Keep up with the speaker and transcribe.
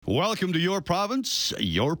Welcome to your province,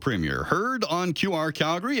 your premier. Heard on QR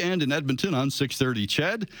Calgary and in Edmonton on 630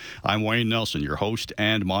 CHED. I'm Wayne Nelson, your host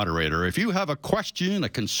and moderator. If you have a question, a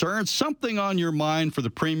concern, something on your mind for the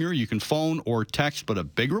premier, you can phone or text. But a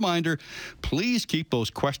big reminder, please keep those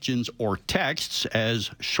questions or texts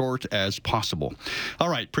as short as possible. All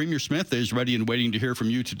right, Premier Smith is ready and waiting to hear from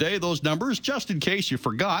you today. Those numbers, just in case you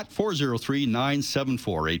forgot,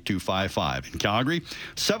 403-974-8255 in Calgary,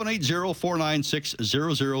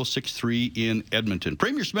 780-496-0063 in Edmonton.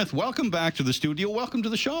 Premier Smith, welcome back to the studio. Welcome to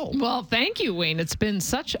the show. Well, thank you, Wayne. It's been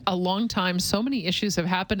such a long time. So many issues have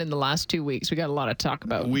happened in the last 2 weeks. We got a lot to talk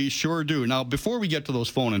about. We sure do. Now, before we get to those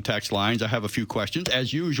phone and text lines, I have a few questions,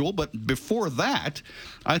 as usual. But before that,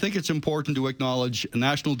 I think it's important to acknowledge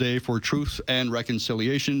National Day for Truth and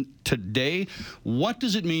Reconciliation today. What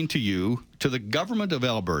does it mean to you, to the government of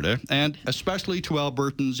Alberta, and especially to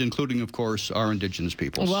Albertans, including, of course, our Indigenous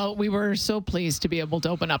peoples? Well, we were so pleased to be able to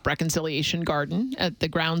open up Reconciliation Garden at the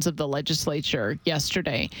grounds of the legislature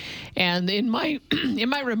yesterday. And in my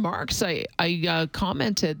remarks, I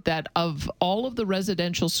commented that of all of the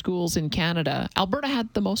residential schools in Canada, Alberta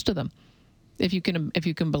had the most of them. If you can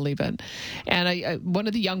believe it. And one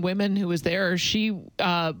of the young women who was there, she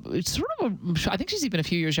I think she's even a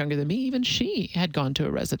few years younger than me. Even she had gone to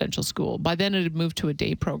a residential school. By then, it had moved to a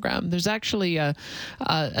day program. There's actually a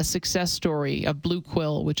success story of Blue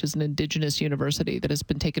Quill, which is an Indigenous university that has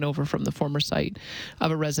been taken over from the former site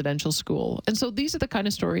of a residential school. And so these are the kind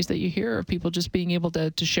of stories that you hear of people just being able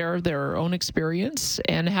to share their own experience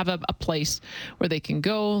and have a place where they can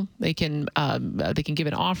go. They can give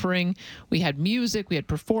an offering. We had music, we had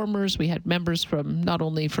performers, we had members from not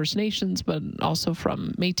only First Nations but also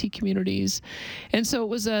from Métis communities, and so it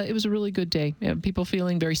was a really good day. People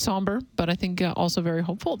feeling very somber, but I think also very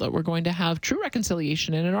hopeful that we're going to have true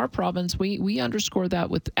reconciliation. And in our province, we underscore that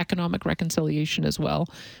with economic reconciliation as well.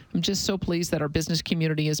 I'm just so pleased that our business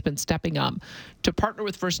community has been stepping up to partner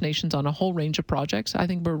with First Nations on a whole range of projects. I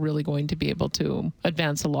think we're really going to be able to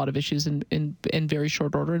advance a lot of issues in very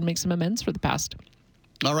short order and make some amends for the past.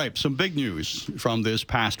 All right, some big news from this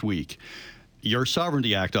past week. Your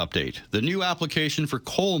Sovereignty Act update. The new application for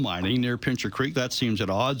coal mining near Pincher Creek, that seems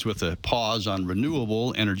at odds with a pause on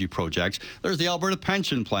renewable energy projects. There's the Alberta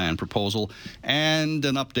Pension Plan proposal and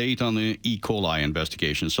an update on the E. coli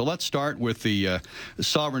investigation. So let's start with the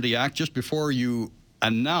Sovereignty Act. Just before you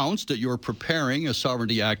announced that you're preparing a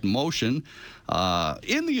Sovereignty Act motion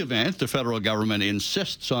in the event the federal government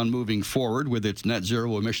insists on moving forward with its net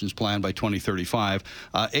zero emissions plan by 2035.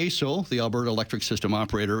 AESO, the Alberta Electric System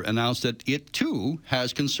Operator, announced that it too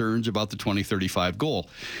has concerns about the 2035 goal.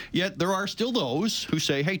 Yet there are still those who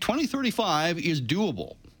say, hey, 2035 is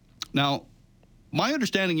doable. Now, my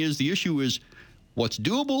understanding is the issue is what's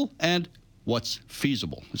doable and what's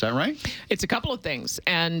feasible. Is that right? It's a couple of things.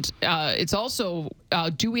 And it's also,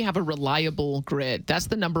 do we have a reliable grid? That's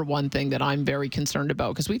the number one thing that I'm very concerned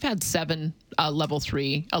about, because we've had 7 level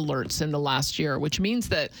 3 alerts in the last year, which means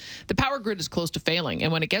that the power grid is close to failing.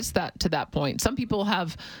 And when it gets to that point, some people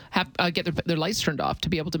have get their lights turned off to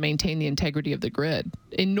be able to maintain the integrity of the grid.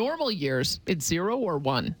 In normal years, it's 0 or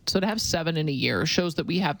 1. So to have 7 in a year shows that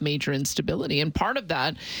we have major instability. And part of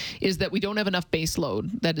that is that we don't have enough base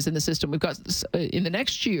load that is in the system. We've got in the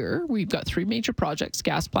next year, we've got 3 major projects,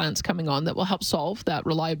 gas plants coming on that will help solve that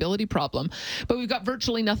reliability problem. But we've got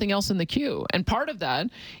virtually nothing else in the queue. And part of that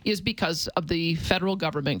is because of the federal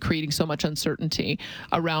government creating so much uncertainty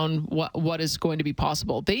around what is going to be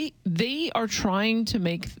possible. They are trying to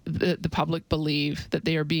make the public believe that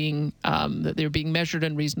they are being measured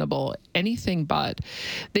and reasonable. Anything but.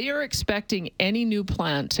 They are expecting any new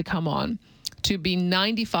plant to come on to be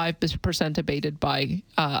 95% abated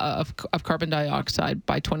of carbon dioxide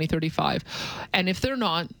by 2035. And if they're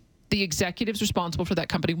not, the executives responsible for that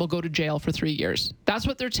company will go to jail for 3 years. That's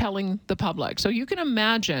what they're telling the public. So you can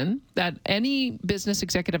imagine that any business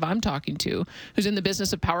executive I'm talking to who's in the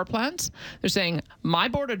business of power plants, they're saying, my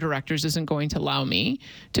board of directors isn't going to allow me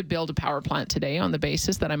to build a power plant today on the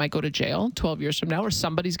basis that I might go to jail 12 years from now, or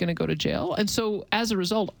somebody's going to go to jail. And so as a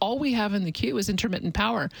result, all we have in the queue is intermittent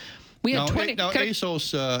power. We had 20. Now,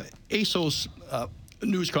 AESO's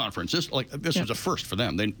news conference. This was a first for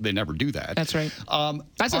them. They never do that. That's right.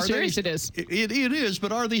 That's how serious it is. It is.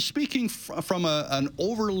 But are they speaking from an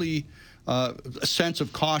overly sense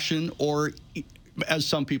of caution, or, as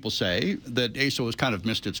some people say, that AESO has kind of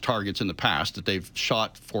missed its targets in the past, that they've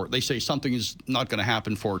shot for? They say something is not going to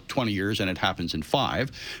happen for 20 years and it happens in 5.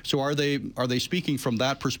 So are they speaking from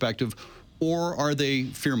that perspective? or are they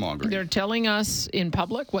fear-mongering? They're telling us in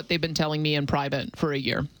public what they've been telling me in private for a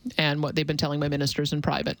year, and what they've been telling my ministers in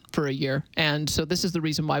private for a year. And so this is the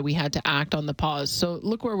reason why we had to act on the pause. So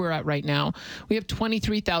look where we're at right now. We have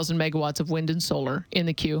 23,000 megawatts of wind and solar in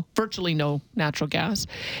the queue, virtually no natural gas.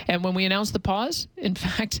 And when we announced the pause, in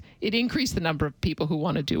fact, it increased the number of people who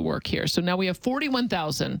want to do work here. So now we have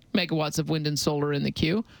 41,000 megawatts of wind and solar in the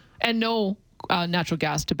queue, and no natural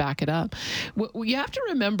gas to back it up. You have to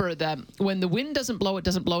remember that when the wind doesn't blow, it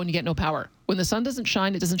doesn't blow, and you get no power. When the sun doesn't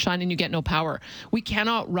shine, it doesn't shine, and you get no power. We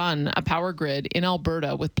cannot run a power grid in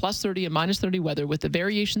Alberta with plus 30 and minus 30 weather, with the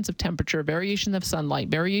variations of temperature, variation of sunlight,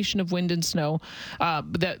 variation of wind and snow,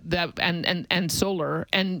 and solar,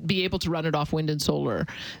 and be able to run it off wind and solar.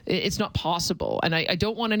 It's not possible, and I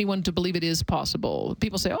don't want anyone to believe it is possible.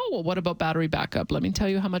 People say, "Oh, well, what about battery backup?" Let me tell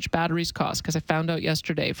you how much batteries cost, because I found out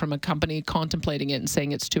yesterday from a company contemplating it and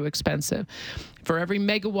saying it's too expensive. For every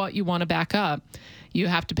megawatt you want to back up, you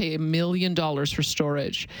have to pay $1 million for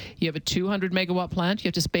storage. You have a 200 megawatt plant, you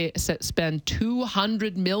have to spend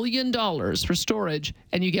 $200 million for storage,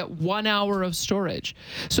 and you get 1 hour of storage.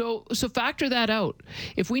 So factor that out.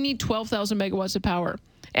 If we need 12,000 megawatts of power,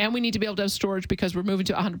 and we need to be able to have storage because we're moving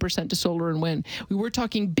to 100% to solar and wind, we're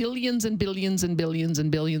talking billions and billions and billions and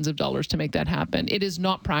billions of dollars to make that happen. It is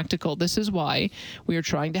not practical. This is why we are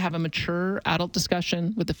trying to have a mature adult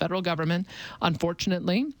discussion with the federal government.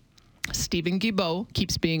 Unfortunately, Stephen Guilbeault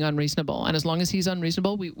keeps being unreasonable. And as long as he's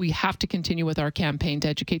unreasonable, we have to continue with our campaign to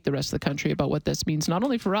educate the rest of the country about what this means, not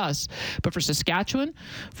only for us, but for Saskatchewan,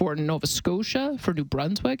 for Nova Scotia, for New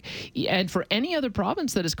Brunswick, and for any other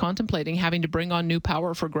province that is contemplating having to bring on new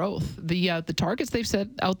power for growth. The targets they've set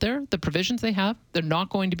out there, the provisions they have, they're not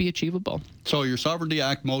going to be achievable. So your Sovereignty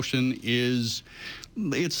Act motion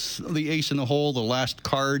it's the ace in the hole, the last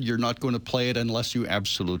card. You're not going to play it unless you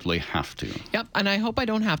absolutely have to. Yep, and I hope I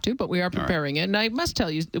don't have to, but we are preparing it. And I must tell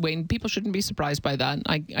you, Wayne, people shouldn't be surprised by that.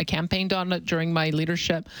 I campaigned on it during my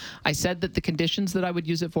leadership. I said that the conditions that I would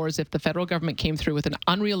use it for is if the federal government came through with an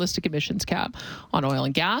unrealistic emissions cap on oil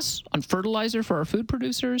and gas, on fertilizer for our food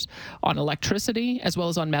producers, on electricity, as well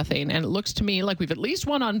as on methane. And it looks to me like we've at least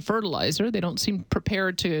won on fertilizer. They don't seem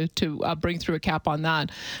prepared to bring through a cap on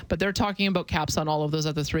that. But they're talking about caps on all of those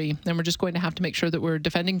other three. And we're just going to have to make sure that we're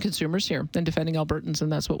defending consumers here and defending Albertans,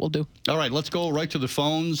 and that's what we'll do. All right, let's go right to the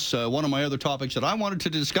phones. One of my other topics that I wanted to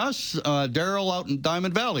discuss, Daryl out in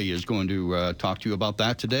Diamond Valley is going to talk to you about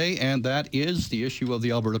that today, and that is the issue of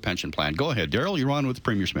the Alberta Pension Plan. Go ahead, Daryl. You're on with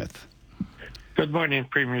Premier Smith. Good morning,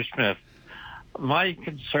 Premier Smith. My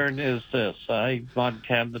concern is this. I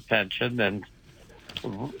Montana pension, and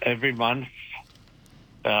every month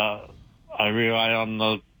I rely on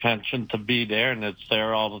the pension to be there, and it's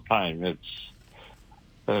there all the time. It's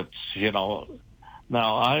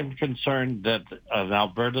now I'm concerned that an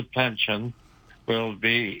Alberta pension will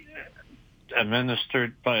be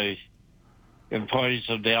administered by employees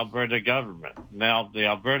of the Alberta government. Now, the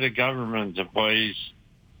Alberta government employees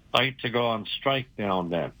like to go on strike now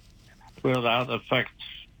and then. Will that affect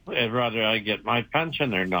whether I get my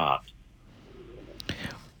pension or not?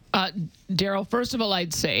 Daryl, first of all,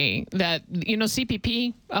 I'd say that,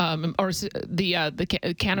 CPP or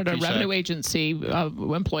the Canada Revenue Agency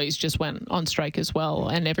employees just went on strike as well,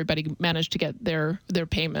 and everybody managed to get their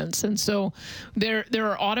payments. And so there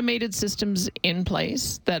are automated systems in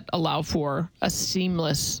place that allow for a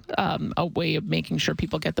seamless a way of making sure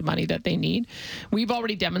people get the money that they need. We've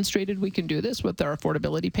already demonstrated we can do this with our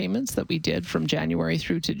affordability payments that we did from January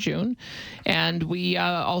through to June. And we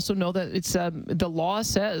also know that it's the law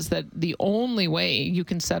says that the only way you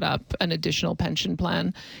can set up an additional pension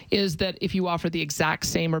plan is that if you offer the exact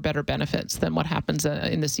same or better benefits than what happens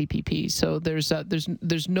in the CPP. So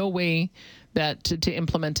there's no way that to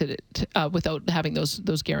implement it without having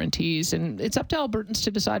those guarantees. And it's up to Albertans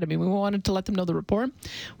to decide. I mean, we wanted to let them know the report.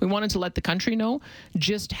 We wanted to let the country know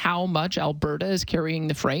just how much Alberta is carrying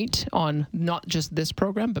the freight on not just this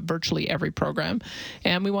program, but virtually every program.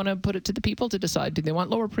 And we want to put it to the people to decide, do they want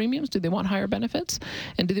lower premiums? Do they want higher benefits?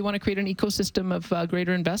 And do they want to create an ecosystem of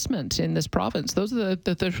greater investment in this province? Those are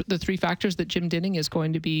the three factors that Jim Dinning is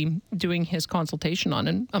going to be doing his consultation on.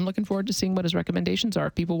 And I'm looking forward to seeing what his recommendations are.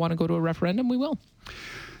 If people want to go to a referendum, we will.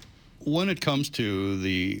 When it comes to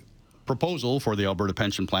the proposal for the Alberta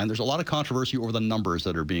Pension Plan, there's a lot of controversy over the numbers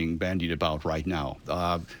that are being bandied about right now.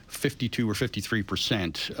 52 or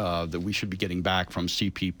 53% that we should be getting back from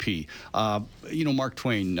CPP. Mark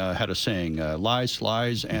Twain had a saying, lies,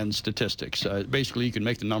 lies, and statistics. Basically, you can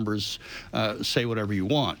make the numbers say whatever you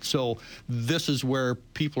want. So this is where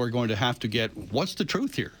people are going to have to get, what's the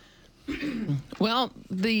truth here? Well,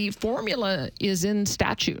 the formula is in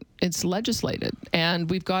statute. It's legislated. And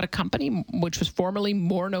we've got a company which was formerly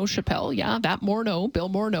Morneau Chappelle. Yeah, that Morneau, Bill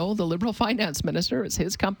Morneau, the Liberal finance minister, it's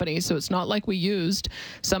his company. So it's not like we used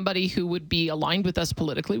somebody who would be aligned with us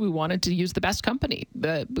politically. We wanted to use the best company,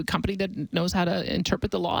 the company that knows how to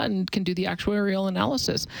interpret the law and can do the actuarial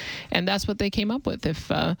analysis. And that's what they came up with,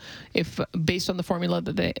 if based on the formula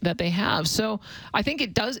that they have. So I think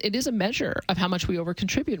it is a measure of how much we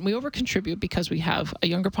overcontribute. And we overcontribute because we have a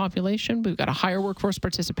younger population, we've got a higher workforce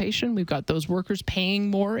participation, we've got those workers paying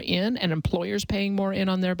more in and employers paying more in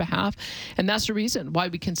on their behalf. And that's the reason why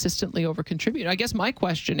we consistently overcontribute. I guess my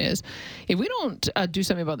question is, if we don't do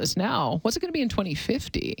something about this now, what's it going to be in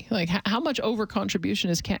 2050? Like, how much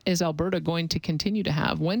overcontribution is Alberta going to continue to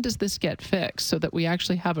have? When does this get fixed so that we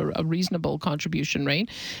actually have a reasonable contribution rate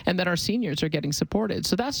and that our seniors are getting supported?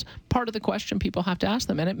 So that's part of the question people have to ask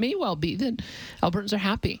them. And it may well be that Albertans are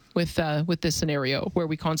happy with this scenario where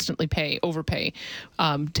we constantly overpay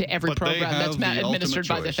to every program that's administered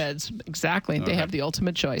by the feds. Exactly. They have the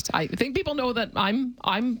ultimate choice. I think people know that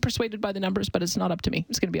I'm persuaded by the numbers, but it's not up to me.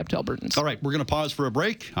 It's going to be up to Albertans. All right, we're going to pause for a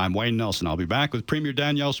break. I'm Wayne Nelson. I'll be back with Premier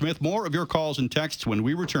Danielle Smith. More of your calls and texts when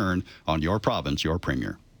we return on Your Province, Your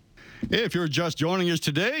Premier. If you're just joining us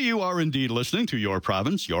today, you are indeed listening to Your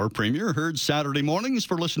Province, Your Premier, heard Saturday mornings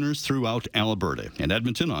for listeners throughout Alberta. In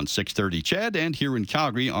Edmonton on 630 CHED and here in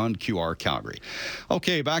Calgary on QR Calgary.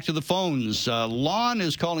 Okay, back to the phones. Lon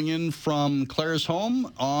is calling in from Claire's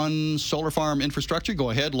home on solar farm infrastructure. Go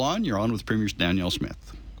ahead, Lon. You're on with Premier Danielle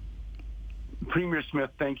Smith. Premier Smith,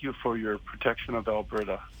 thank you for your protection of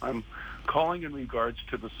Alberta. I'm calling in regards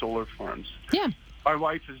to the solar farms. Yeah. My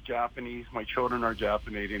wife is Japanese. My children are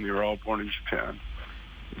Japanese. They were all born in Japan.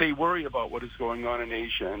 They worry about what is going on in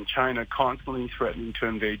Asia and China constantly threatening to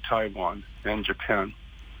invade Taiwan and Japan.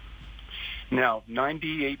 Now,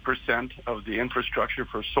 98% of the infrastructure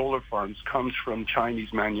for solar farms comes from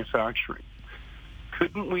Chinese manufacturing.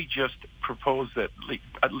 Couldn't we just propose that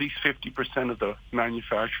at least 50% of the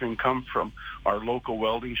manufacturing come from our local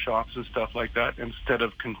welding shops and stuff like that, instead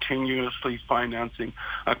of continuously financing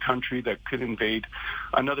a country that could invade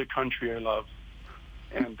another country I love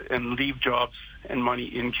and leave jobs and money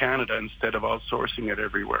in Canada instead of outsourcing it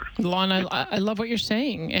everywhere? Lon, I love what you're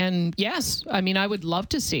saying. And yes, I mean, I would love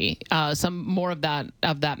to see some more of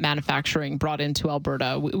that manufacturing brought into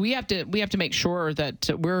Alberta. We have to make sure that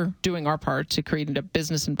we're doing our part to create a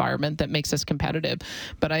business environment that makes us competitive.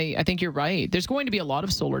 But I think you're right. There's going to be a lot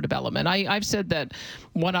of solar development. I've said that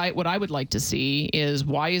what I would like to see is,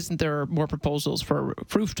 why isn't there more proposals for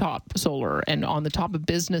rooftop solar and on the top of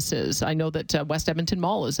businesses? I know that West Edmonton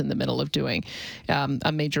Mall is in the middle of doing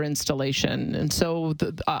a major installation. And so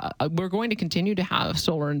we're going to continue to have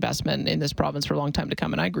solar investment in this province for a long time to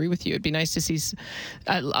come. And I agree with you. It'd be nice to see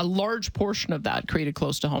a large portion of that created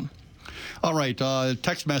close to home. All right,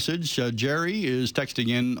 text message. Jerry is texting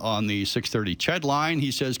in on the 630 CHED line.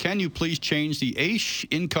 He says, can you please change the AISH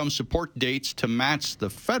income support dates to match the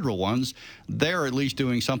federal ones? They're at least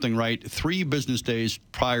doing something right 3 business days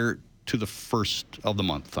prior to the first of the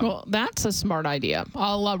month. Well, that's a smart idea.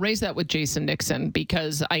 I'll raise that with Jason Nixon,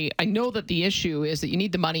 because I know that the issue is that you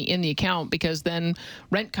need the money in the account, because then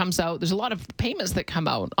rent comes out. There's a lot of payments that come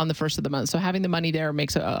out on the first of the month. So having the money there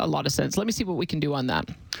makes a lot of sense. Let me see what we can do on that.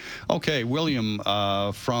 Okay, William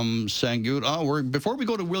from Sangudo. Before we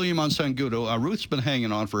go to William on Sangudo, Ruth's been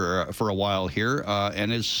hanging on for a while here.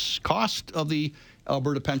 And his cost of the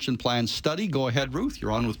Alberta Pension Plan study. Go ahead, Ruth.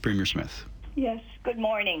 You're on with Premier Smith. Yes, good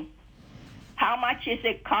morning. How much is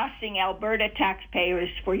it costing Alberta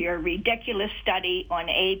taxpayers for your ridiculous study on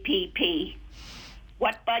APP?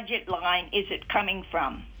 What budget line is it coming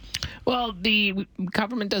from? Well, the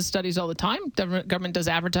government does studies all the time. Government does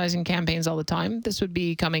advertising campaigns all the time. This would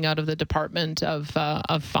be coming out of the Department of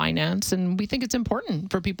Finance, and we think it's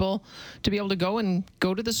important for people to be able to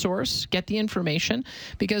go to the source, get the information,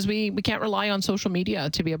 because we can't rely on social media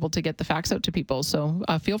to be able to get the facts out to people. So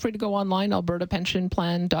feel free to go online,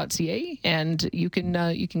 albertapensionplan.ca, and you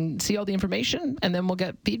can see all the information, and then we'll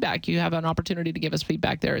get feedback. You have an opportunity to give us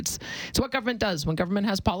feedback there. It's what government does. When government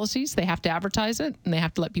has policies, they have to advertise it, and they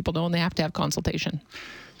have to let people know, and they have to have consultation.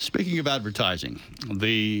 Speaking of advertising,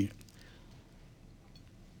 the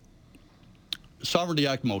Sovereignty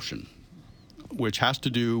Act motion, which has to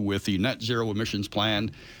do with the net zero emissions plan,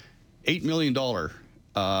 $8 million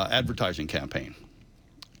advertising campaign.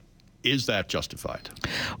 Is that justified?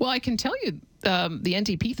 Well, I can tell you the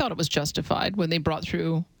NDP thought it was justified when they brought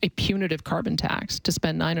through a punitive carbon tax to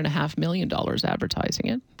spend $9.5 million advertising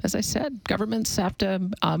it. As I said, governments have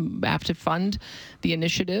to fund the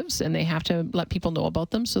initiatives, and they have to let people know about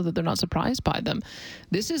them so that they're not surprised by them.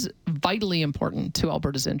 This is vitally important to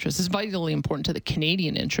Alberta's interests. It's vitally important to the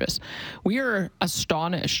Canadian interests. We are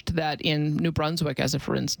astonished that in New Brunswick, as a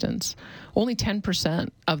for instance, only 10%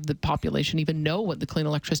 of the population even know what the clean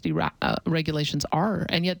electricity regulations are,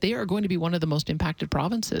 and yet they are going to be one of the most impacted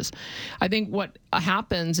provinces. I think what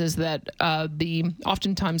happens is that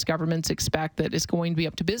oftentimes governments expect that it's going to be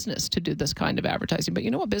up to business to do this kind of advertising. But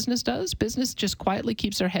you know what business does? Business just quietly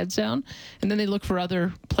keeps their heads down, and then they look for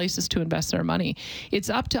other places to invest their money. It's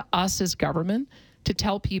up to us as government to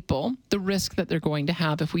tell people the risk that they're going to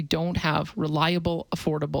have if we don't have reliable,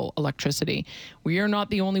 affordable electricity. We are not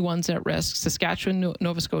the only ones at risk. Saskatchewan,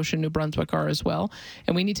 Nova Scotia, New Brunswick are as well.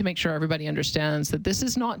 And we need to make sure everybody understands that this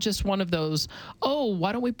is not just one of those,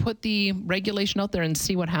 why don't we put the regulation out there and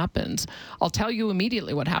see what happens? I'll tell you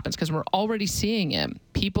immediately what happens, because we're already seeing it.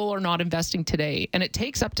 People are not investing today, and it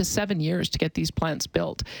takes up to 7 years to get these plants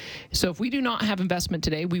built. So if we do not have investment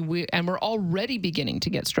today, and we're already beginning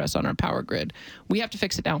to get stress on our power grid, we have to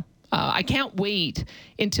fix it now. I can't wait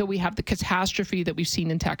until we have the catastrophe that we've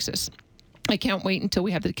seen in Texas. I can't wait until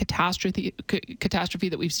we have the catastrophe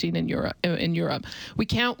that we've seen in Europe. We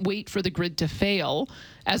can't wait for the grid to fail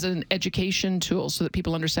as an education tool so that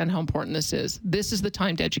people understand how important this is. This is the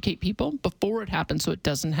time to educate people before it happens so it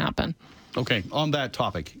doesn't happen. Okay, on that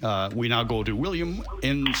topic, we now go to William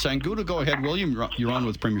in Sanguda. Go ahead, William. You're on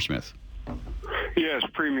with Premier Smith. Yes,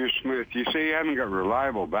 Premier Smith, you say you haven't got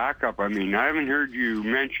reliable backup. I mean, I haven't heard you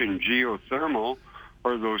mention geothermal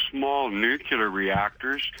or those small nuclear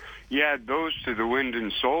reactors. You add those to the wind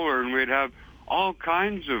and solar, and we'd have all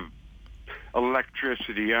kinds of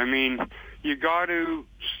electricity. I mean, you got to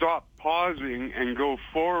stop pausing and go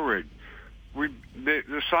forward.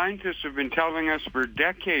 The scientists have been telling us for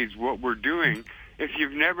decades what we're doing. If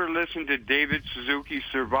you've never listened to David Suzuki's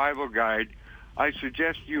Survival Guide, I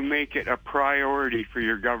suggest you make it a priority for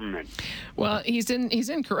your government. Well, he's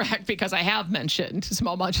incorrect, because I have mentioned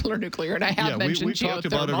small modular nuclear, and I have mentioned we've geothermal. Talked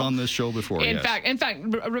about it on this show before. In fact,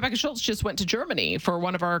 Rebecca Schultz just went to Germany for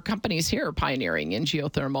one of our companies here pioneering in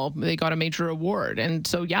geothermal. They got a major award, and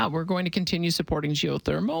so we're going to continue supporting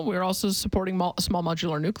geothermal. We're also supporting small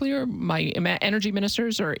modular nuclear. My energy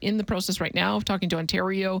ministers are in the process right now of talking to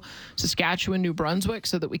Ontario, Saskatchewan, New Brunswick,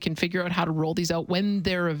 so that we can figure out how to roll these out when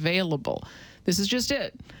they're available. This is just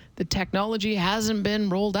it. The technology hasn't been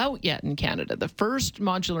rolled out yet in Canada. The first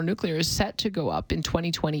modular nuclear is set to go up in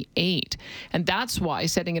 2028. And that's why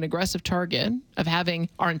setting an aggressive target of having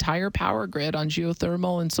our entire power grid on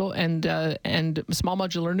geothermal and small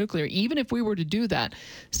modular nuclear, even if we were to do that,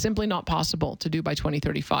 simply not possible to do by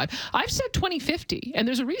 2035. I've said 2050, and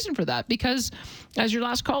there's a reason for that, because as your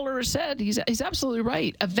last caller said, he's absolutely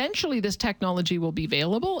right. Eventually this technology will be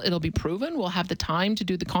available. It'll be proven. We'll have the time to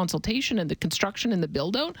do the consultation and the construction and the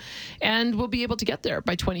build out. And we'll be able to get there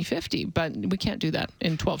by 2050, but we can't do that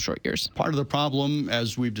in 12 short years. Part of the problem,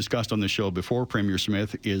 as we've discussed on the show before, Premier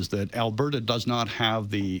Smith, is that Alberta does not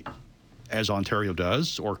have as Ontario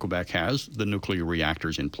does, or Quebec has, the nuclear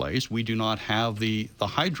reactors in place. We do not have the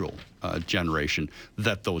hydro generation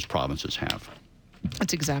that those provinces have.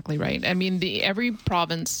 That's exactly right. I mean, every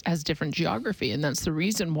province has different geography, and that's the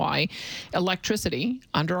reason why electricity,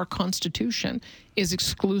 under our Constitution, is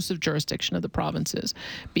exclusive jurisdiction of the provinces.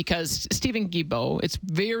 Because Stephen Guilbeault, it's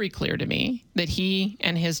very clear to me that he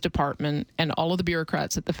and his department and all of the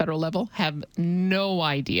bureaucrats at the federal level have no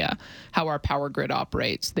idea how our power grid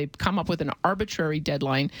operates. They've come up with an arbitrary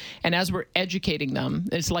deadline, and as we're educating them,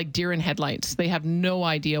 it's like deer in headlights. They have no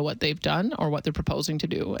idea what they've done or what they're proposing to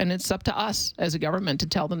do, and it's up to us as a government to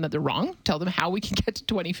tell them that they're wrong, tell them how we can get to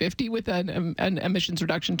 2050 with an emissions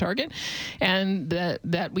reduction target, and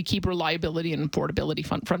that we keep reliability and affordability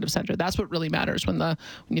front of center. That's what really matters. When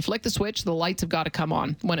you flick the switch, the lights have got to come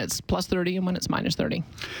on when it's plus 30 and when it's minus 30.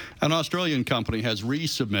 An Australian company has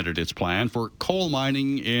resubmitted its plan for coal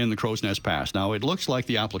mining in the Crow's Nest Pass. Now, it looks like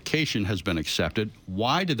the application has been accepted.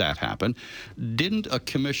 Why did that happen? Didn't a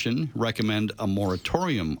commission recommend a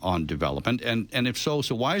moratorium on development? And if so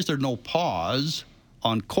why is there no pause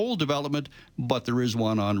on coal development, but there is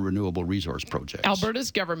one on renewable resource projects? Alberta's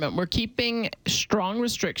government, we're keeping strong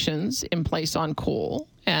restrictions in place on coal,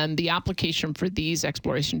 and the application for these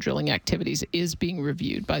exploration drilling activities is being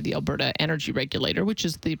reviewed by the Alberta Energy Regulator, which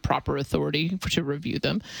is the proper authority to review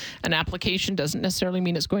them. An application doesn't necessarily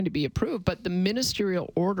mean it's going to be approved, but the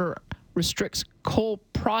ministerial order restricts coal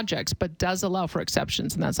projects, but does allow for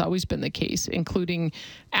exceptions, and that's always been the case, including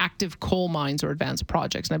active coal mines or advanced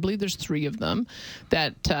projects. And I believe there's 3 of them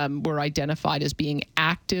that were identified as being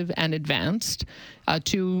active and advanced,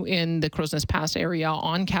 2 in the Crowsnest Pass area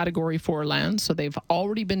on Category 4 land. So they've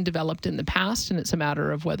already been developed in the past, and it's a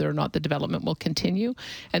matter of whether or not the development will continue.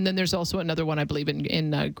 And then there's also another one, I believe,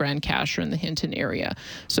 in Grand Cache or in the Hinton area.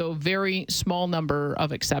 So very small number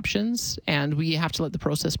of exceptions, and we have to let the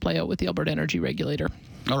process play out with the Alberta Energy Regulator.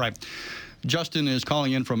 All right. Justin is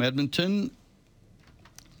calling in from Edmonton.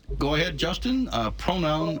 Go ahead, Justin.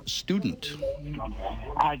 Pronoun student.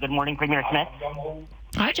 Hi, good morning, Premier Smith.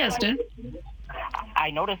 Hi, Justin.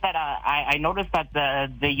 I noticed that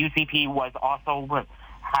the UCP was also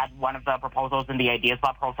had one of the proposals in the Ideas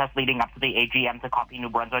Law process leading up to the AGM to copy New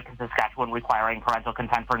Brunswick and Saskatchewan requiring parental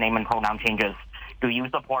consent for name and pronoun changes. Do you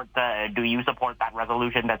support that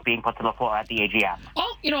resolution that's being put to the floor at the AGM?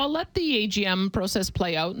 I'll let the AGM process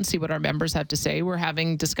play out and see what our members have to say. We're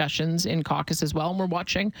having discussions in caucus as well, and we're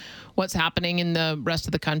watching what's happening in the rest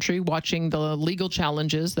of the country, watching the legal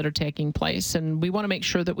challenges that are taking place. And we want to make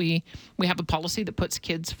sure that we have a policy that puts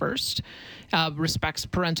kids first, respects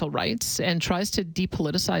parental rights, and tries to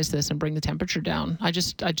depoliticize this and bring the temperature down. I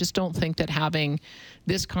just don't think that having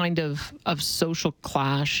this kind of social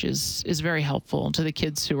clash is very helpful to the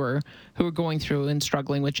kids who are going through and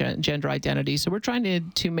struggling with gender identity. So we're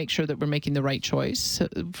trying to make sure that we're making the right choice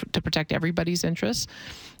to protect everybody's interests,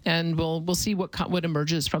 and we'll see what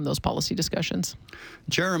emerges from those policy discussions.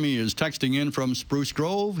 Jeremy is texting in from Spruce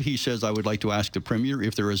Grove. He says, I would like to ask the Premier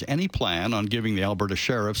if there is any plan on giving the Alberta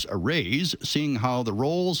Sheriffs a raise, seeing how the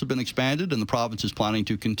roles have been expanded and the province is planning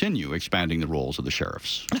to continue expanding the roles of the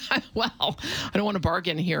sheriffs. Well, I don't want to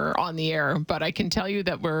bargain here on the air, but I can tell you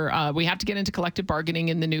that we have to get into collective bargaining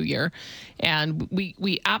in the new year, and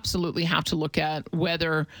we absolutely have to look at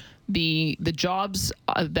whether the jobs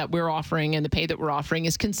that we're offering and the pay that we're offering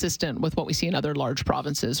is consistent with what we see in other large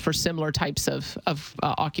provinces for similar types of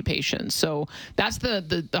occupations. So that's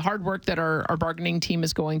the hard work that our bargaining team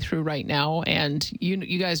is going through right now. And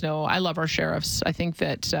you guys know I love our sheriffs. I think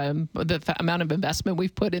that the amount of investment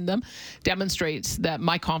we've put in them demonstrates that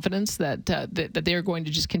my confidence that they're going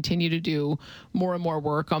to just continue to do more and more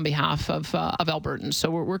work on behalf of Albertans. So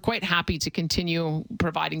we're quite happy to continue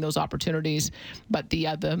providing those opportunities. But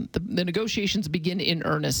the negotiations begin in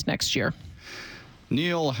earnest next year.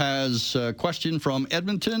 Neil has a question from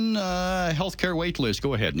Edmonton. Healthcare wait list.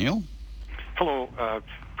 Go ahead, Neil. Hello,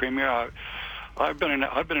 Premier. I've been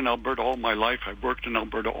in Alberta all my life. I've worked in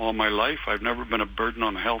Alberta all my life. I've never been a burden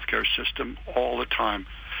on the healthcare system all the time.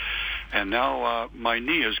 And now my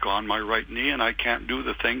knee is gone, my right knee, and I can't do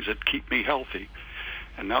the things that keep me healthy.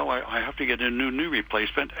 And now I have to get a new knee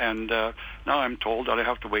replacement, and now I'm told that I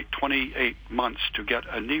have to wait 28 months to get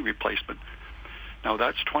a knee replacement. Now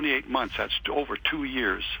that's 28 months. That's over 2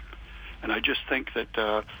 years. And I just think that,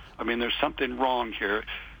 there's something wrong here,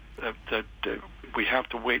 that we have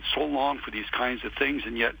to wait so long for these kinds of things,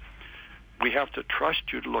 and yet we have to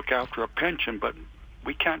trust you to look after a pension, but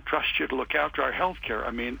we can't trust you to look after our health care.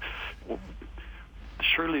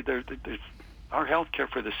 Surely there's our health care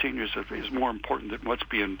for the seniors is more important than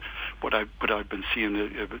what I've been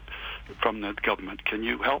seeing from the government. Can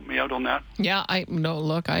you help me out on that? Yeah, I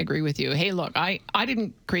agree with you. Hey, look, I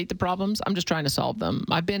didn't create the problems. I'm just trying to solve them.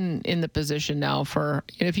 I've been in the position now for,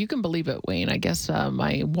 if you can believe it, Wayne, I guess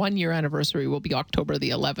my 1 year anniversary will be October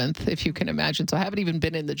the 11th, if you can imagine. So I haven't even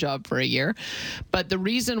been in the job for a year. But the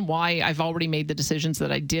reason why I've already made the decisions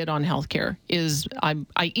that I did on healthcare is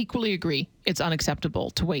I equally agree it's unacceptable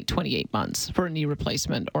to wait 28 months for a knee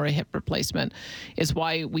replacement or a hip replacement. Is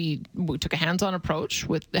why we took a hands-on approach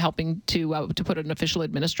with helping to put an official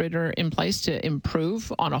administrator in place to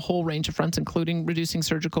improve on a whole range of fronts, including reducing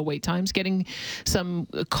surgical wait times, getting some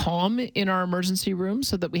calm in our emergency room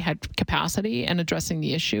so that we had capacity, and addressing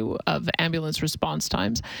the issue of ambulance response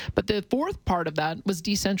times. But the fourth part of that was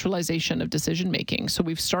decentralization of decision making. So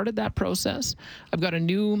we've started that process. I've got a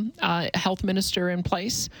new health minister in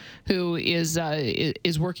place who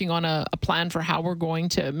is working on a plan for how we're going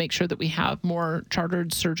to make sure that we have more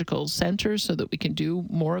chartered surgical centers so that we can do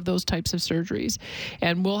more of those types of surgeries.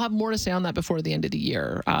 And we'll have more to say on that before the end of the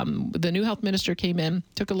year. The new health minister came in,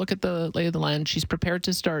 took a look at the lay of the land. She's prepared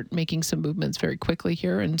to start making some movements very quickly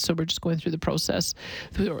here. And so we're just going through the process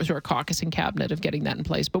through our caucus and cabinet of getting that in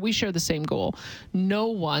place. But we share the same goal. No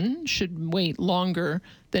one should wait longer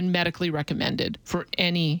than medically recommended for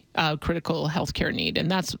any critical healthcare need. And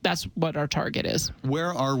that's what our target is.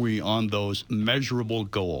 Where are we on those measurable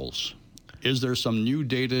goals? Is there some new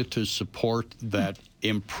data to support that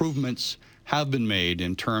improvements have been made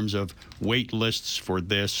in terms of wait lists for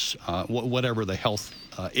this, whatever the health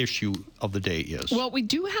issue of the day is. Well, we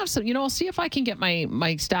do have some, I'll see if I can get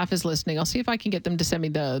my staff is listening. I'll see if I can get them to send me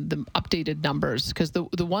the updated numbers, because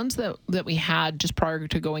the ones that we had just prior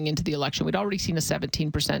to going into the election, we'd already seen a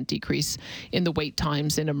 17% decrease in the wait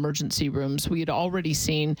times in emergency rooms. We had already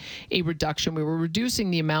seen a reduction. We were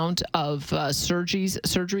reducing the amount of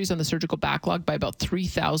surgeries on the surgical backlog by about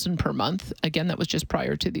 3,000 per month. Again, that was just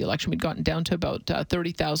prior to the election. We'd gotten down to about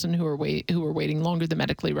 30,000 who were waiting longer than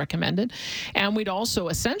medically recommended. And we'd also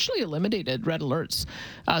essentially eliminated red alerts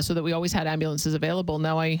so that we always had ambulances available.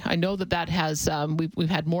 Now, I know that has, we've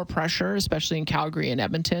had more pressure, especially in Calgary and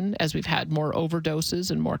Edmonton, as we've had more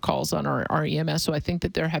overdoses and more calls on our EMS. So I think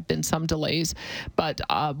that there have been some delays. But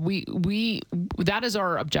that is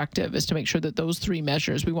our objective, is to make sure that those three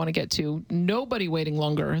measures, we want to get to nobody waiting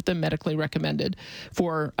longer than medically recommended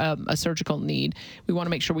for a surgical need. We want to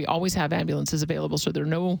make sure we always have ambulances available, so there are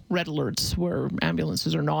no red alerts where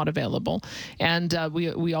ambulances are not available. And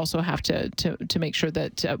we also have to make sure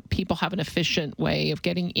that people have an efficient way of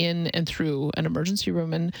getting in and through an emergency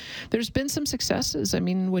room. And there's been some successes. I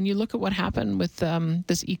mean, when you look at what happened with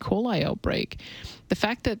this E. coli outbreak, the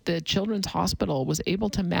fact that the Children's Hospital was able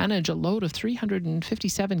to manage a load of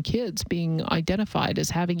 357 kids being identified as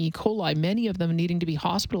having E. coli, many of them needing to be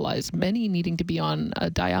hospitalized, many needing to be on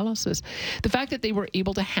dialysis. The fact that they were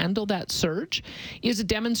able to handle that surge is a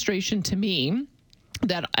demonstration to me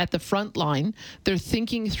that at the front line, they're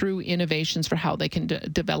thinking through innovations for how they can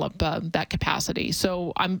develop that capacity.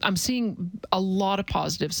 So I'm seeing a lot of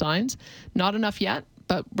positive signs. Not enough yet,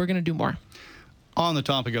 but we're going to do more. On the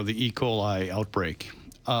topic of the E. coli outbreak,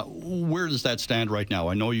 where does that stand right now?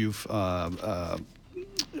 I know you've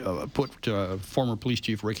put former Police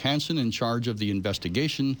Chief Rick Hansen in charge of the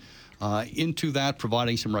investigation into that,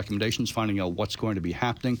 providing some recommendations, finding out what's going to be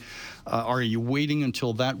happening. Are you waiting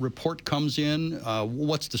until that report comes in?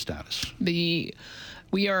 What's the status?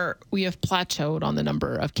 We have plateaued on the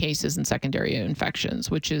number of cases and secondary infections,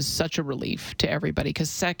 which is such a relief to everybody, because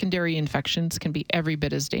secondary infections can be every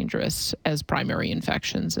bit as dangerous as primary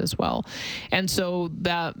infections as well. And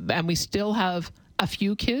we still have a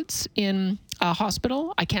few kids in a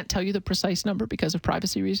hospital. I can't tell you the precise number because of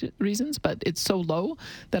privacy reasons, but it's so low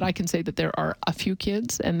that I can say that there are a few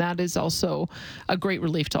kids, and that is also a great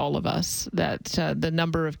relief to all of us, that the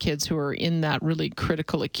number of kids who are in that really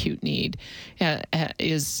critical acute need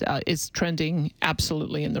is trending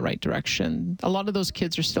absolutely in the right direction. A lot of those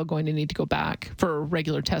kids are still going to need to go back for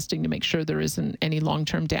regular testing to make sure there isn't any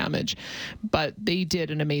long-term damage, but they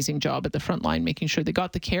did an amazing job at the front line, making sure they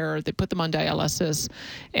got the care, they put them on dialysis,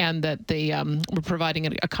 and that they were providing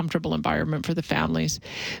a comfortable environment for the families.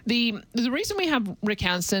 The reason we have Rick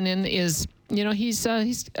Hansen in is, he's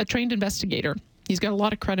a trained investigator. He's got a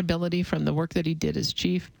lot of credibility from the work that he did as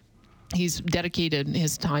chief. He's dedicated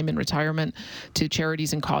his time in retirement to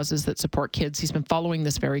charities and causes that support kids. He's been following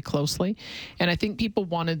this very closely. And I think people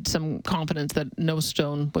wanted some confidence that no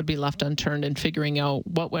stone would be left unturned in figuring out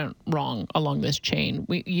what went wrong along this chain.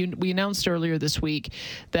 We announced earlier this week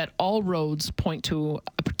that all roads point to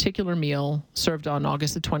a particular meal served on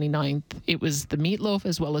August the 29th. It was the meatloaf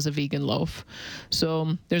as well as a vegan loaf.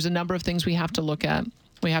 So there's a number of things we have to look at.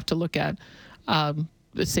 We have to look at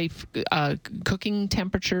safe cooking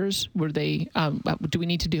temperatures. Do we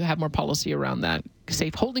need to have more policy around that?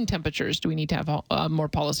 Safe holding temperatures, do we need to have more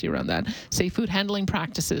policy around that? Safe food handling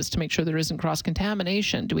practices to make sure there isn't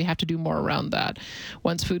cross-contamination. Do we have to do more around that?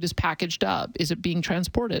 Once food is packaged up, is it being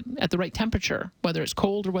transported at the right temperature, whether it's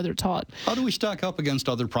cold or whether it's hot? How do we stack up against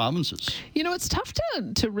other provinces? It's tough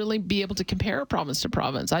to really be able to compare province to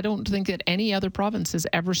province. I don't think that any other province has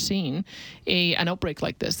ever seen an outbreak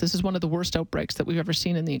like this. This is one of the worst outbreaks that we've ever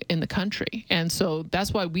seen in the country. And so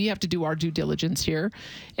that's why we have to do our due diligence here.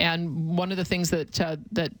 And one of the things that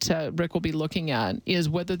Rick will be looking at is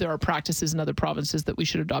whether there are practices in other provinces that we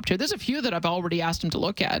should adopt here. There's a few that I've already asked him to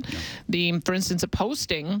look at. For instance,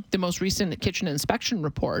 posting the most recent kitchen inspection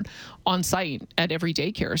report on site at every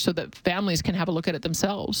daycare so that families can have a look at it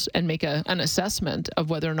themselves and make an assessment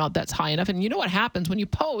of whether or not that's high enough. And you know what happens when you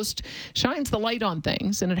post, shines the light on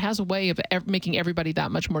things, and it has a way of making everybody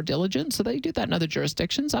that much more diligent. So they do that in other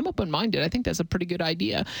jurisdictions. I'm open-minded. I think that's a pretty good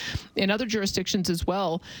idea. In other jurisdictions as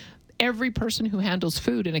well, every person who handles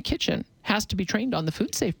food in a kitchen has to be trained on the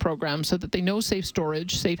food safe program so that they know safe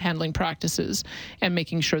storage, safe handling practices, and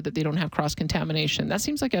making sure that they don't have cross-contamination. That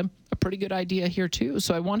seems like a pretty good idea here too.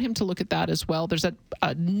 So I want him to look at that as well. There's a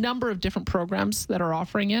number of different programs that are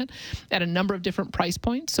offering it at a number of different price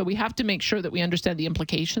points. So we have to make sure that we understand the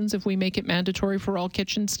implications if we make it mandatory for all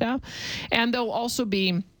kitchen staff. And there'll also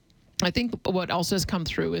be, I think what also has come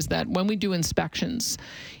through is that when we do inspections,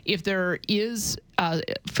 if there is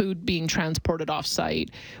food being transported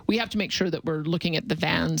off-site, we have to make sure that we're looking at the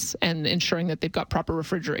vans and ensuring that they've got proper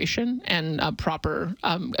refrigeration and proper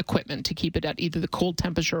equipment to keep it at either the cold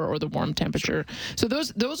temperature or the warm temperature. So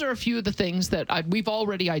those are a few of the things that we've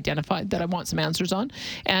already identified that I want some answers on,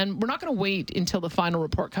 and we're not going to wait until the final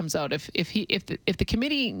report comes out. If the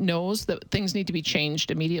committee knows that things need to be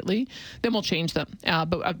changed immediately, then we'll change them.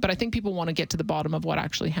 But I think people want to get to the bottom of what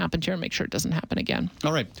actually happened here and make sure it doesn't happen again.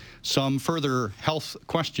 All right. Some further health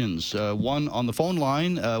questions. One on the phone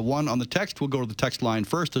line, one on the text. We'll go to the text line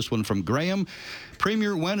first. This one from Graham.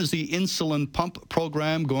 Premier, when is the insulin pump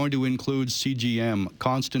program going to include CGM,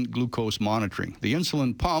 constant glucose monitoring? The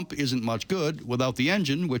insulin pump isn't much good without the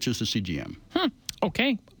engine, which is the CGM.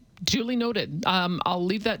 Okay. Duly noted. I'll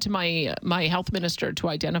leave that to my health minister to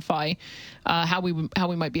identify how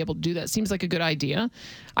we might be able to do that. Seems like a good idea.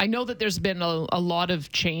 I know that there's been a lot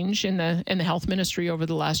of change in the health ministry over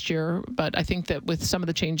the last year, but I think that with some of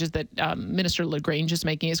the changes that Minister LaGrange is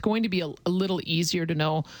making, it's going to be a little easier to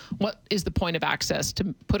know what is the point of access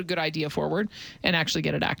to put a good idea forward and actually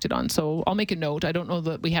get it acted on. So I'll make a note. I don't know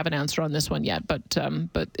that we have an answer on this one yet, but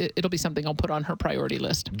it'll be something I'll put on her priority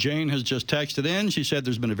list. Jane has just texted in. She said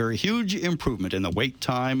there's been a very huge improvement in the wait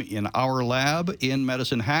time in our lab in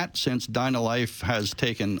Medicine Hat since DynaLife has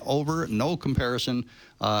taken over. No comparison.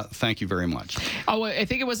 Thank you very much. Oh, I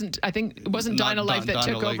think it wasn't DynaLife that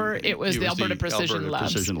took over. It was the Alberta Precision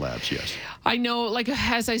Labs. Precision Labs, yes. I know, like,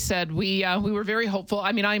 as I said, we were very hopeful.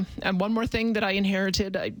 I mean, and one more thing that I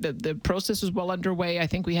inherited, the process was well underway. I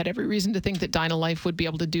think we had every reason to think that DynaLife would be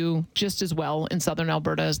able to do just as well in southern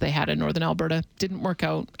Alberta as they had in northern Alberta. Didn't work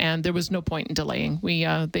out, and there was no point in delaying.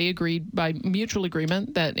 They agreed by mutual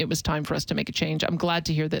agreement that it was time for us to make a change. I'm glad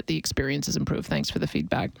to hear that the experience has improved. Thanks for the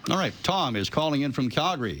feedback. All right, Tom is calling in from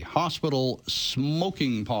Calgary. Hospital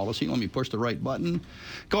smoking policy. Let me push the right button.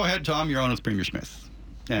 Go ahead, Tom. You're on with Premier Smith.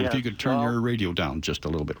 And if you could turn your radio down just a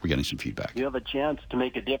little bit. We're getting some feedback. You have a chance to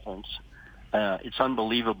make a difference. It's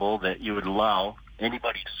unbelievable that you would allow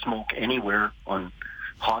anybody to smoke anywhere on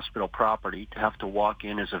hospital property. To have to walk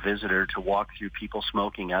in as a visitor, to walk through people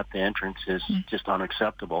smoking at the entrance is just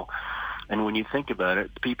unacceptable. And when you think about it,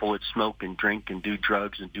 people that smoke and drink and do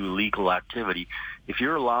drugs and do illegal activity, if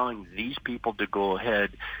you're allowing these people to go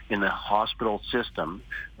ahead in the hospital system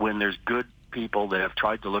when there's good people that have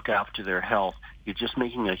tried to look after their health, you're just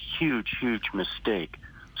making a huge, huge mistake.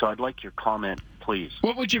 So I'd like your comment, please.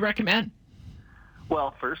 What would you recommend?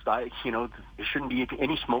 Well, first, there shouldn't be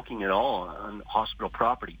any smoking at all on hospital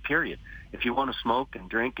property, period. If you want to smoke and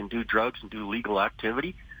drink and do drugs and do illegal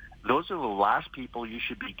activity, those are the last people you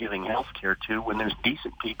should be giving health care to when there's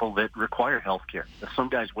decent people that require health care. If some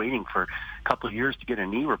guy's waiting for a couple of years to get a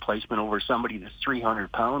knee replacement over somebody that's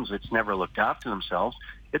 300 pounds that's never looked after themselves,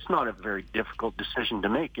 it's not a very difficult decision to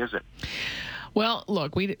make, is it? Well,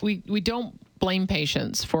 look, we don't blame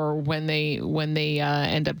patients for when they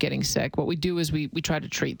end up getting sick. What we do is we try to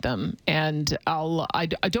treat them. And I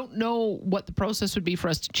don't know what the process would be for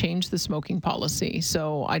us to change the smoking policy.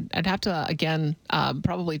 So I'd have to, again,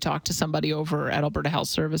 probably talk to somebody over at Alberta Health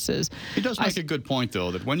Services. He does make a good point,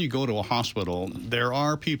 though, that when you go to a hospital, there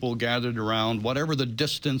are people gathered around whatever the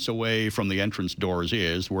distance away from the entrance doors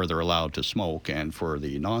is where they're allowed to smoke. And for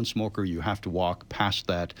the non-smoker, you have to walk past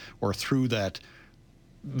that or through that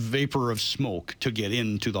vapor of smoke to get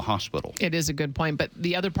into the hospital. It is a good point. But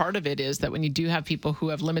the other part of it is that when you do have people who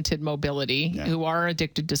have limited mobility, who are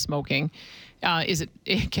addicted to smoking,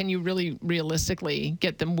 can you really realistically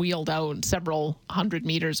get them wheeled out several hundred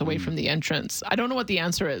meters away from the entrance? I don't know what the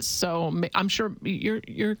answer is. So I'm sure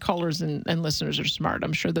your callers and listeners are smart.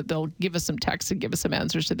 I'm sure that they'll give us some texts and give us some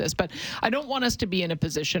answers to this. But I don't want us to be in a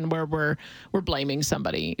position where we're blaming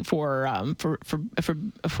somebody for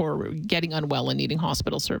getting unwell and needing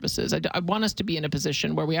hospital services. I want us to be in a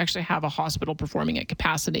position where we actually have a hospital performing at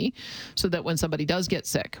capacity, so that when somebody does get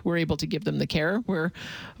sick, we're able to give them the care. We're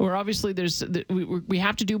obviously we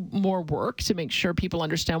have to do more work to make sure people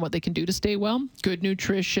understand what they can do to stay well. Good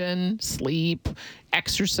nutrition, sleep,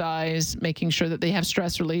 exercise, making sure that they have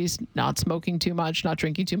stress release, not smoking too much, not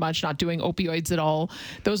drinking too much, not doing opioids at all.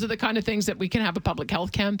 Those are the kind of things that we can have a public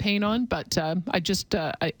health campaign on. But I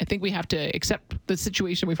think we have to accept the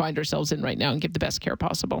situation we find ourselves in right now and give the best care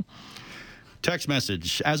possible. Text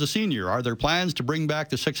message. As a senior, are there plans to bring back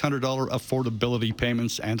the $600 affordability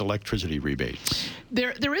payments and electricity rebates?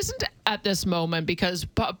 There isn't at this moment, because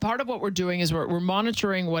part of what we're doing is we're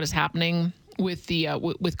monitoring what is happening with the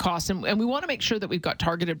with costs, and we want to make sure that we've got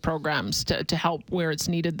targeted programs to help where it's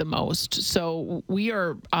needed the most. So we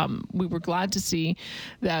were glad to see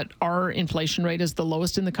that our inflation rate is the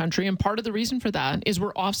lowest in the country, and part of the reason for that is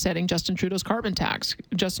we're offsetting Justin Trudeau's carbon tax.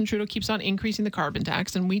 Justin Trudeau keeps on increasing the carbon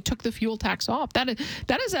tax, and we took the fuel tax off. That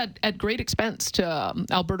is at great expense to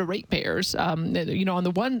Alberta ratepayers. On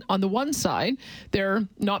the one side, they're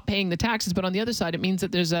not paying the taxes, but on the other side, it means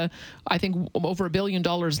that there's I think over $1 billion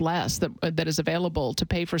less that is available to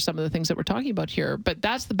pay for some of the things that we're talking about here. But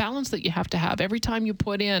that's the balance that you have to have. Every time you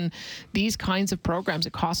put in these kinds of programs,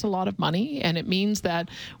 it costs a lot of money, and it means that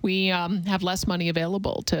we have less money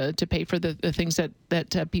available to pay for the things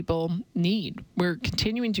that people need. We're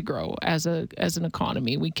continuing to grow as an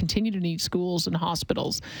economy. We continue to need schools and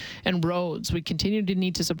hospitals and roads. We continue to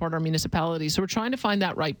need to support our municipalities. So we're trying to find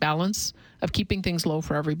that right balance of keeping things low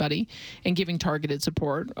for everybody and giving targeted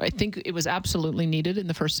support. I think it was absolutely needed in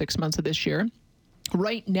the first 6 months of this year.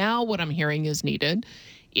 Right now, what I'm hearing is needed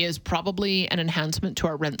is probably an enhancement to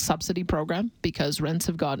our rent subsidy program, because rents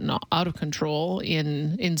have gotten out of control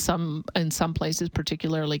in some places,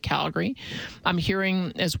 particularly Calgary. I'm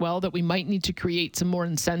hearing as well that we might need to create some more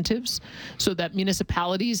incentives so that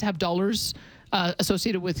municipalities have dollars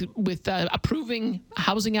associated with approving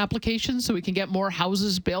housing applications, so we can get more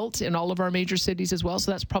houses built in all of our major cities as well. So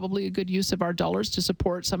that's probably a good use of our dollars to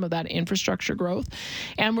support some of that infrastructure growth.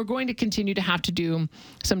 And we're going to continue to have to do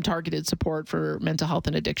some targeted support for mental health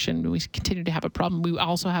and addiction. We continue to have a problem. We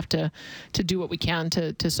also have to do what we can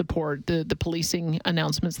to support the policing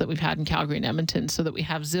announcements that we've had in Calgary and Edmonton, so that we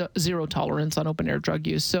have zero tolerance on open air drug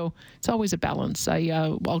use. So it's always a balance.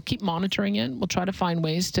 I'll keep monitoring it. We'll try to find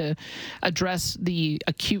ways to address the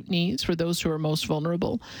acute needs for those who are most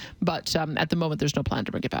vulnerable. But at the moment, there's no plan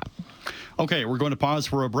to bring it back. Okay, we're going to pause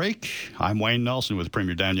for a break. I'm Wayne Nelson with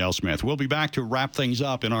Premier Danielle Smith. We'll be back to wrap things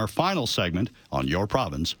up in our final segment on Your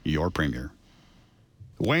Province, Your Premier.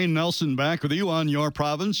 Wayne Nelson back with you on Your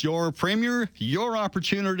Province, Your Premier, your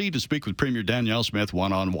opportunity to speak with Premier Danielle Smith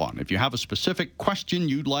one-on-one. If you have a specific question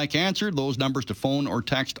you'd like answered, those numbers to phone or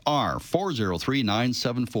text are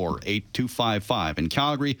 403-974-8255 in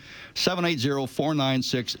Calgary,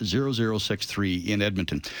 780-496-0063 in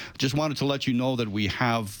Edmonton. Just wanted to let you know that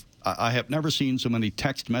I have never seen so many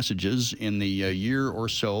text messages in the year or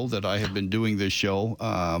so that I have been doing this show.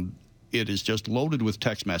 It is just loaded with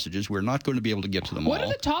text messages. We're not going to be able to get to them all. What are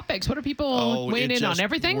the topics? What are people weighing in on?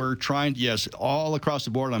 Everything? We're trying, yes, all across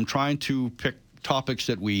the board. I'm trying to pick topics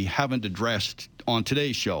that we haven't addressed on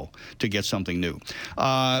today's show to get something new.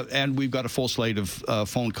 And we've got a full slate of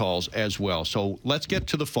phone calls as well. So let's get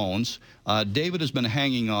to the phones. David has been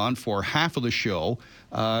hanging on for half of the show.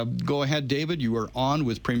 Go ahead, David. You are on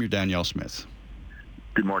with Premier Danielle Smith.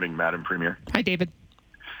 Good morning, Madam Premier. Hi, David.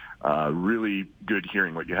 Really good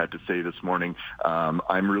hearing what you had to say this morning.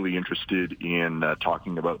 I'm really interested in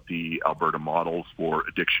talking about the Alberta model for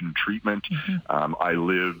addiction treatment. Mm-hmm. I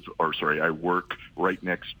work right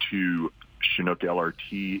next to Chinook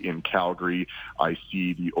LRT in Calgary. I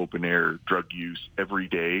see the open air drug use every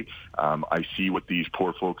day. I see what these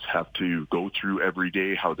poor folks have to go through every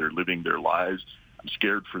day, how they're living their lives. I'm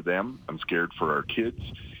scared for them. I'm scared for our kids.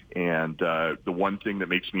 And the one thing that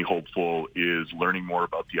makes me hopeful is learning more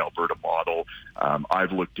about the Alberta model.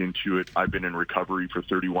 I've looked into it. I've been in recovery for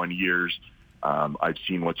 31 years. I've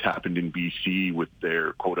seen what's happened in BC with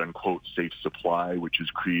their quote-unquote safe supply, which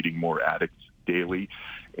is creating more addicts daily.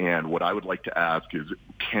 And what I would like to ask is,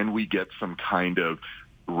 can we get some kind of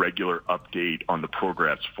regular update on the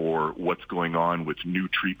progress for what's going on with new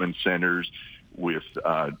treatment centers, with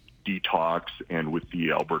detox, and with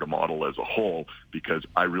the Alberta model as a whole, because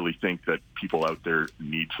I really think that people out there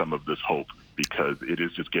need some of this hope, because it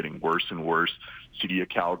is just getting worse and worse. City of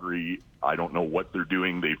Calgary, I don't know what they're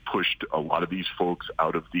doing. They've pushed a lot of these folks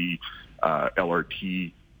out of the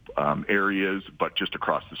LRT areas, but just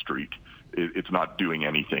across the street. It's not doing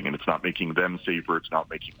anything, and it's not making them safer. It's not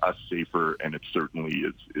making us safer, and it certainly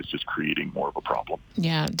is just creating more of a problem.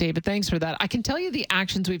 Yeah, David, thanks for that. I can tell you the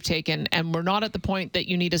actions we've taken, and we're not at the point that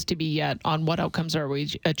you need us to be yet on what outcomes are we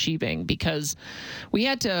achieving, because we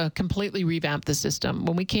had to completely revamp the system.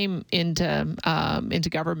 When we came into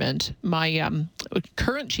government, my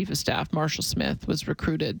current chief of staff, Marshall Smith, was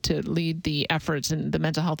recruited to lead the efforts in the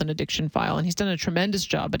mental health and addiction file, and he's done a tremendous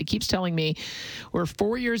job, but he keeps telling me we're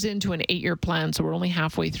 4 years into an 8-year plan, so we're only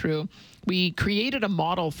halfway through. We created a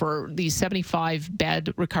model for these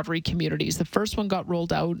 75-bed recovery communities. The first one got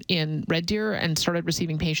rolled out in Red Deer and started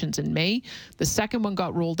receiving patients in May. The second one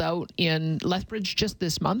got rolled out in Lethbridge just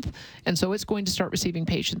this month, and so it's going to start receiving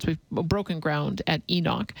patients. We've broken ground at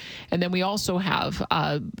Enoch. And then we also have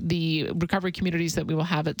the recovery communities that we will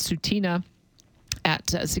have at Sutina at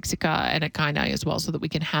Siksika and at Kainai as well, so that we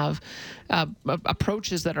can have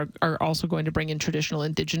approaches that are also going to bring in traditional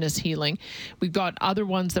Indigenous healing. We've got other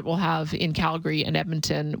ones that we'll have in Calgary and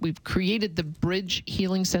Edmonton. We've created the Bridge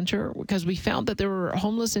Healing Center because we found that there were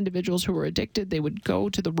homeless individuals who were addicted. They would go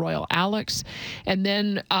to the Royal Alex, and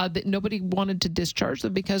then nobody wanted to discharge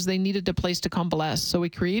them because they needed a place to convalesce. So we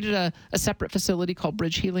created a separate facility called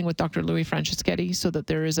Bridge Healing with Dr. Louis Franceschetti, so that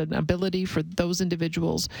there is an ability for those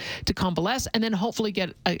individuals to convalesce and then hopefully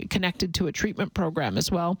get connected to a treatment program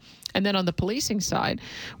as well. And then on the policing side,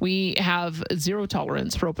 we have zero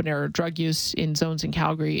tolerance for open-air drug use in zones in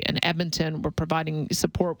Calgary and Edmonton. We're providing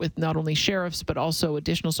support with not only sheriffs, but also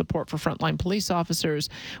additional support for frontline police officers.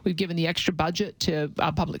 We've given the extra budget to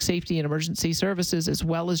public safety and emergency services, as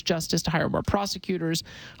well as justice, to hire more prosecutors,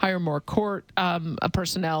 hire more court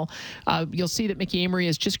personnel. You'll see that Mickey Amory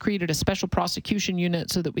has just created a special prosecution unit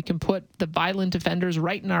so that we can put the violent offenders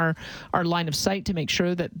right in our line of sight to make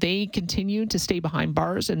sure that they continue to stay behind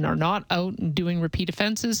bars and are not out and doing repeat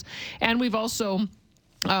offenses. And we've also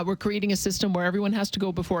we're creating a system where everyone has to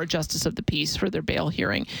go before a justice of the peace for their bail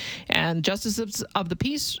hearing. And justices of the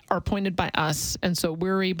peace are appointed by us. And so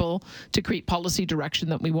we're able to create policy direction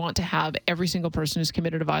that we want to have every single person who's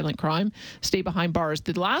committed a violent crime stay behind bars.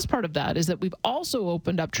 The last part of that is that we've also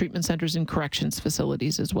opened up treatment centers and corrections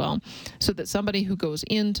facilities as well, so that somebody who goes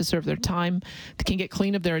in to serve their time can get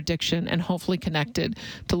clean of their addiction and hopefully connected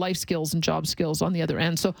to life skills and job skills on the other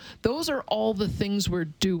end. So those are all the things we're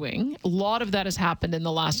doing. A lot of that has happened in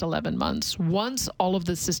the last 11 months. Once all of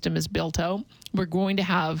the system is built out, we're going to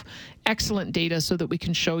have excellent data so that we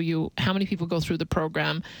can show you how many people go through the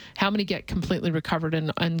program, how many get completely recovered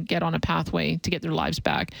and get on a pathway to get their lives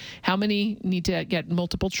back, how many need to get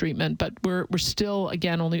multiple treatment. But we're still,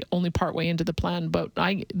 again, only partway into the plan. But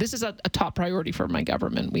this is a top priority for my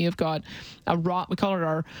government. We have got we call it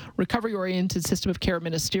our Recovery-Oriented System of Care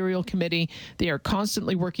Ministerial Committee. They are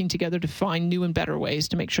constantly working together to find new and better ways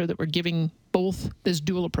to make sure that we're giving both this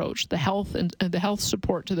dual approach, the health and the health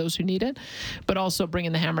support to those who need it, but also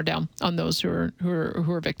bringing the hammer down on those who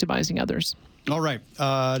are victimizing others. All right.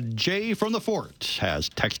 Jay from the Fort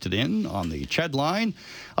has texted in on the CHED line.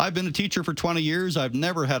 I've been a teacher for 20 years. I've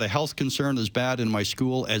never had a health concern as bad in my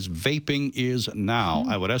school as vaping is now.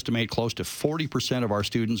 I would estimate close to 40% of our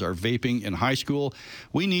students are vaping in high school.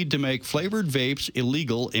 We need to make flavored vapes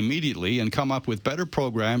illegal immediately and come up with better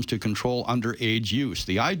programs to control underage use.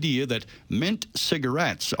 The idea that mint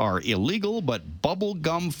cigarettes are illegal but bubble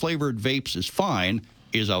gum flavored vapes is fine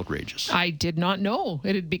is outrageous. I did not know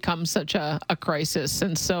it had become such a crisis.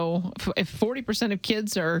 And so if 40% of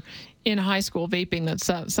kids are in high school vaping,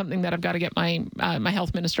 that's something that I've got to get my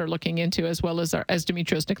health minister looking into, as well as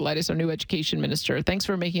Dimitrios Nicolaitis, our new education minister. Thanks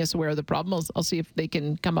for making us aware of the problem. I'll see if they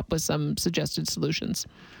can come up with some suggested solutions.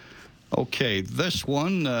 Okay, this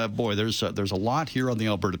one, there's a lot here on the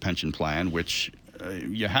Alberta Pension Plan, which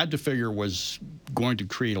you had to figure was going to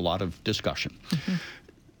create a lot of discussion. Mm-hmm.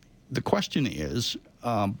 The question is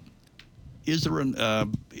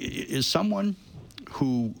someone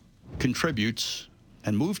who contributes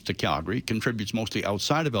and moves to Calgary, contributes mostly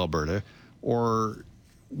outside of Alberta, or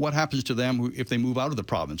what happens to them if they move out of the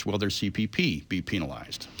province? Will their CPP be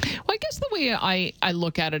penalized? Well, I guess the way I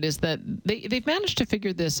look at it is that they've managed to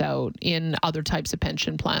figure this out in other types of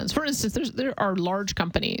pension plans. For instance, there are large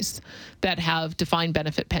companies that have defined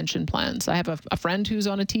benefit pension plans. I have a friend who's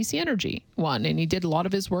on a TC Energy one, and he did a lot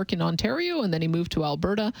of his work in Ontario, and then he moved to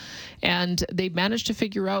Alberta, and they've managed to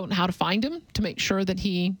figure out how to find him to make sure that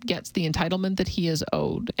he gets the entitlement that he is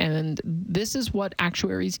owed. And this is what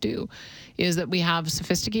actuaries do, is that we have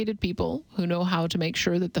sophisticated people who know how to make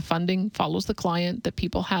sure that the funding follows the client, that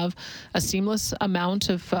people have a seamless amount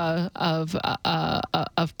of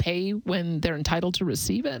pay when they're entitled to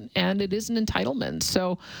receive it, and it is an entitlement.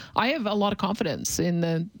 So I have a lot of confidence in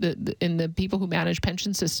the people who manage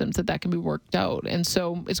pension systems that can be worked out. And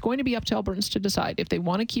so it's going to be up to Albertans to decide if they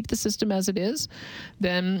want to keep the system as it is.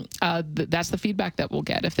 Then that's the feedback that we'll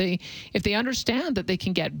get. If they understand that they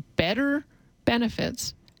can get better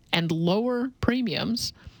benefits and lower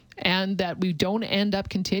premiums, and that we don't end up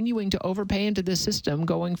continuing to overpay into this system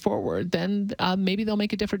going forward, then maybe they'll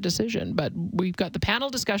make a different decision. But we've got the panel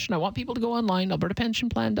discussion. I want people to go online,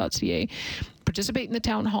 albertapensionplan.ca, participate in the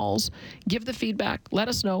town halls, give the feedback, let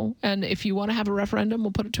us know. And if you want to have a referendum,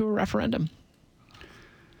 we'll put it to a referendum.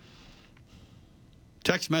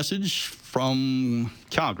 Text message from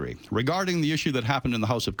Calgary regarding the issue that happened in the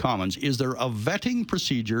House of Commons. Is there a vetting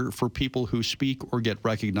procedure for people who speak or get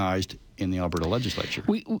recognized in the Alberta legislature?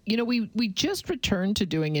 We just returned to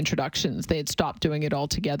doing introductions. They had stopped doing it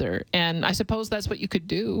altogether. And I suppose that's what you could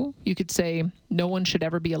do. You could say no one should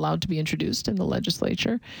ever be allowed to be introduced in the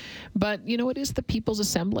legislature. But, it is the People's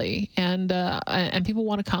Assembly, and people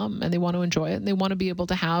want to come and they want to enjoy it, and they want to be able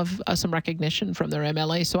to have some recognition from their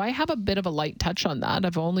MLA. So I have a bit of a light touch on that.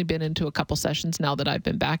 I've only been into a couple sessions now that I've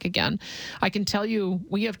been back again. I can tell you,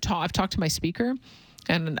 I've talked to my speaker.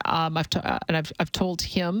 And I've told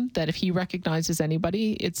him that if he recognizes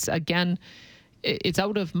anybody, it's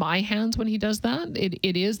out of my hands when he does that.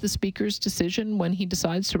 It is the speaker's decision when he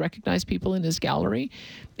decides to recognize people in his gallery.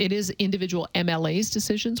 It is individual MLA's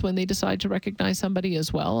decisions when they decide to recognize somebody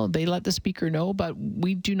as well. They let the speaker know, but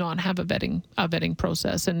we do not have a vetting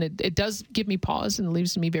process. And it does give me pause and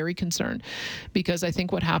leaves me very concerned, because I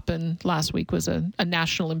think what happened last week was a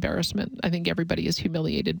national embarrassment. I think everybody is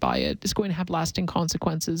humiliated by it. It's going to have lasting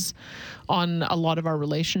consequences on a lot of our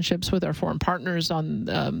relationships with our foreign partners,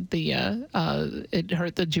 on it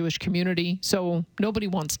hurt the Jewish community. So nobody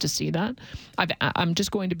wants to see that. I'm just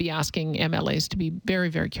going to be asking MLAs to be very,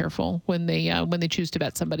 very careful when they choose to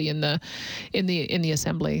vet somebody in the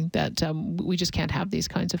Assembly, that we just can't have these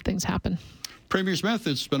kinds of things happen. Premier Smith,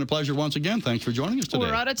 it's been a pleasure once again. Thanks for joining us today.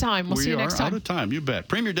 We're out of time. We'll see you next time. We are out of time, you bet.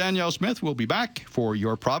 Premier Danielle Smith will be back for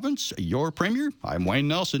Your Province, Your Premier. I'm Wayne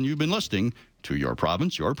Nelson. You've been listening to Your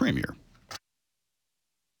Province, Your Premier.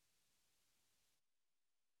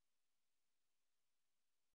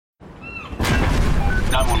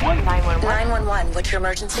 What's your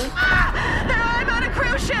emergency? I'm on a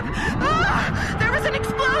cruise ship. There was an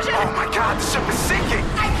explosion. Oh my God, the ship is sinking.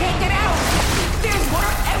 I can't get out. There's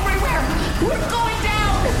water everywhere. We're going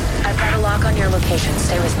down. I've got a lock on your location.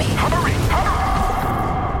 Stay with me. Hurry.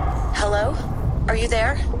 Hello? Are you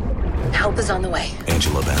there? Help is on the way.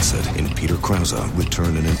 Angela Bassett and Peter Krause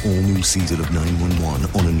return in an all-new season of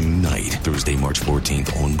 911 on a new night. Thursday, March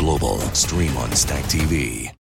 14th on Global. Stream on Stack TV.